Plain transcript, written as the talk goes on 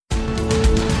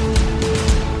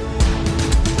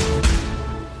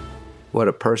What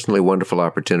a personally wonderful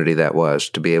opportunity that was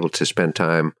to be able to spend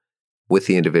time with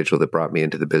the individual that brought me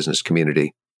into the business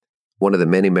community. One of the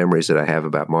many memories that I have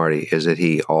about Marty is that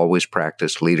he always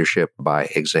practiced leadership by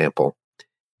example.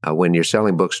 When you're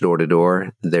selling books door to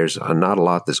door, there's not a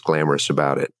lot that's glamorous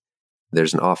about it.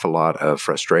 There's an awful lot of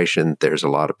frustration. There's a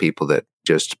lot of people that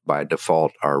just by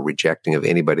default are rejecting of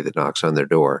anybody that knocks on their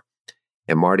door.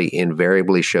 And Marty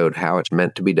invariably showed how it's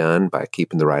meant to be done by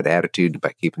keeping the right attitude,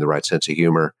 by keeping the right sense of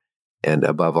humor, and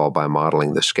above all, by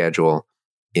modeling the schedule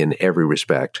in every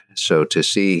respect. So to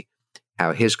see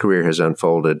how his career has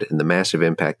unfolded and the massive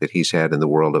impact that he's had in the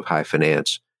world of high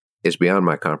finance is beyond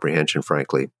my comprehension,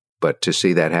 frankly. But to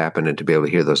see that happen and to be able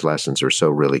to hear those lessons are so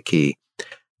really key. A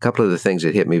couple of the things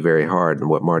that hit me very hard in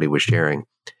what Marty was sharing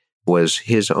was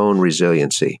his own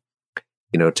resiliency.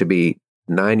 To be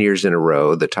 9 years in a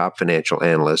row, the top financial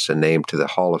analyst and named to the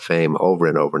Hall of Fame over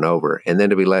and over and over, and then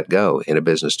to be let go in a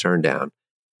business turndown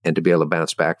and to be able to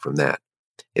bounce back from that.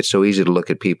 It's so easy to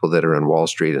look at people that are on Wall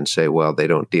Street and say, well, they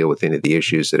don't deal with any of the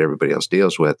issues that everybody else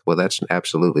deals with. Well, that's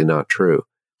absolutely not true.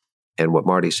 And what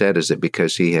Marty said is that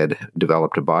because he had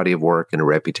developed a body of work and a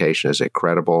reputation as a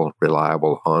credible,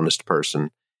 reliable, honest person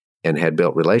and had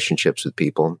built relationships with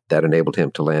people, that enabled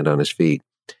him to land on his feet.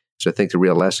 So I think the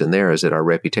real lesson there is that our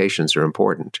reputations are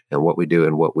important, and what we do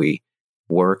and what we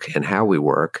work and how we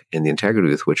work and the integrity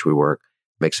with which we work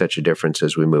makes such a difference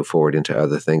as we move forward into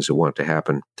other things that want to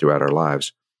happen throughout our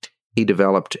lives. He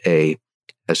developed a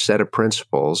set of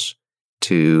principles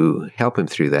to help him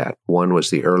through that. One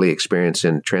was the early experience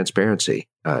in transparency,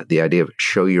 the idea of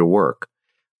show your work.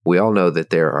 We all know that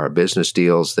there are business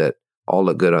deals that all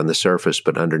look good on the surface,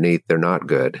 but underneath they're not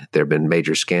good. There have been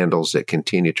major scandals that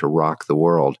continue to rock the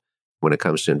world when it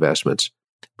comes to investments.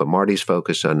 But Marty's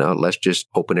focus on, let's just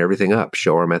open everything up,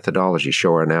 show our methodology,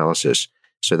 show our analysis.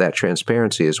 So that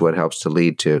transparency is what helps to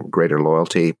lead to greater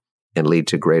loyalty and lead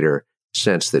to greater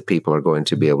sense that people are going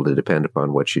to be able to depend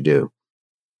upon what you do.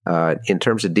 In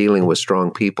terms of dealing with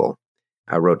strong people,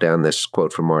 I wrote down this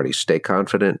quote from Marty: stay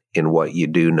confident in what you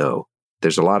do know.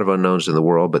 There's a lot of unknowns in the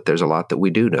world, but there's a lot that we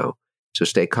do know. So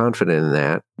stay confident in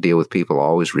that. Deal with people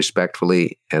always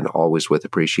respectfully and always with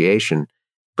appreciation,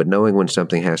 but knowing when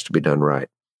something has to be done right.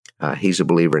 He's a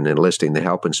believer in enlisting the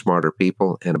help in smarter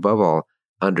people and, above all,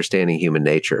 understanding human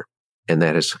nature. And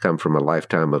that has come from a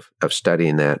lifetime of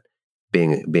studying that,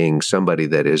 being somebody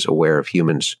that is aware of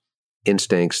humans'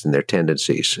 instincts and their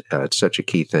tendencies. It's such a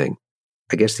key thing.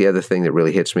 I guess the other thing that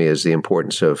really hits me is the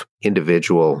importance of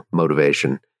individual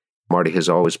motivation. Marty has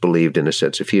always believed in a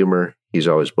sense of humor. He's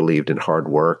always believed in hard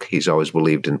work. He's always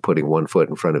believed in putting one foot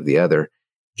in front of the other,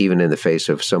 even in the face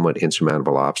of somewhat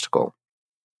insurmountable obstacle.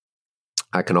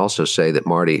 I can also say that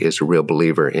Marty is a real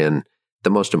believer in the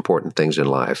most important things in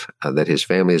life, that his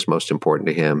family is most important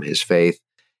to him, his faith,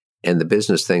 and the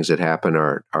business things that happen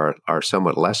are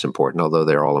somewhat less important, although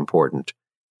they're all important.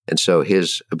 And so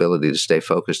his ability to stay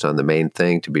focused on the main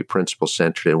thing, to be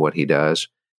principle-centered in what he does.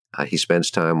 He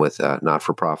spends time with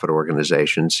not-for-profit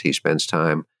organizations. He spends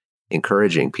time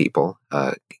encouraging people,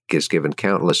 has given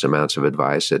countless amounts of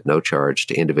advice at no charge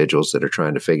to individuals that are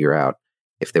trying to figure out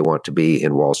if they want to be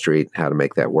in Wall Street, how to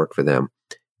make that work for them.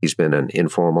 He's been an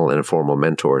informal and a formal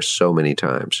mentor so many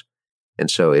times. And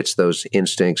so it's those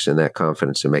instincts and that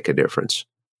confidence that make a difference.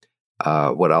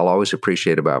 What I'll always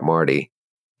appreciate about Marty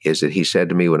is that he said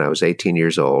to me when I was 18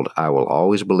 years old, I will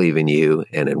always believe in you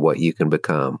and in what you can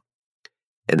become.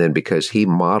 And then because he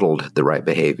modeled the right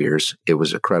behaviors, it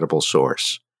was a credible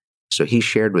source. So he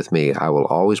shared with me, I will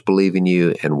always believe in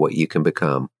you and what you can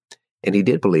become. And he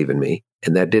did believe in me.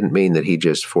 And that didn't mean that he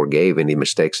just forgave any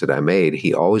mistakes that I made.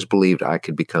 He always believed I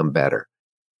could become better.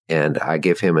 And I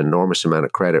give him an enormous amount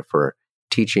of credit for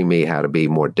teaching me how to be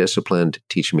more disciplined,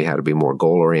 teaching me how to be more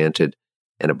goal-oriented,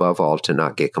 and above all, to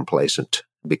not get complacent,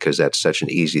 because that's such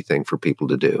an easy thing for people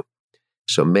to do.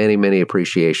 So many, many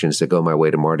appreciations that go my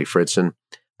way to Marty Fridson.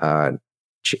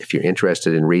 If you're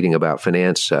interested in reading about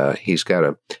finance, he's got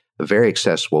a very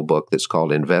accessible book that's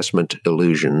called Investment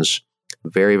Illusions.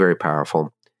 Very, very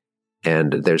powerful.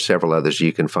 And there's several others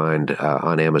you can find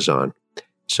on Amazon.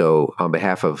 So on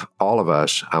behalf of all of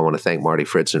us, I want to thank Marty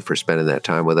Fridson for spending that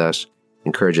time with us.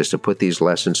 Encourage us to put these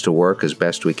lessons to work as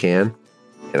best we can.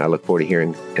 And I look forward to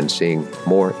hearing and seeing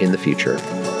more in the future.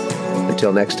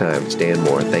 Until next time, it's Dan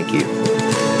Moore. Thank you.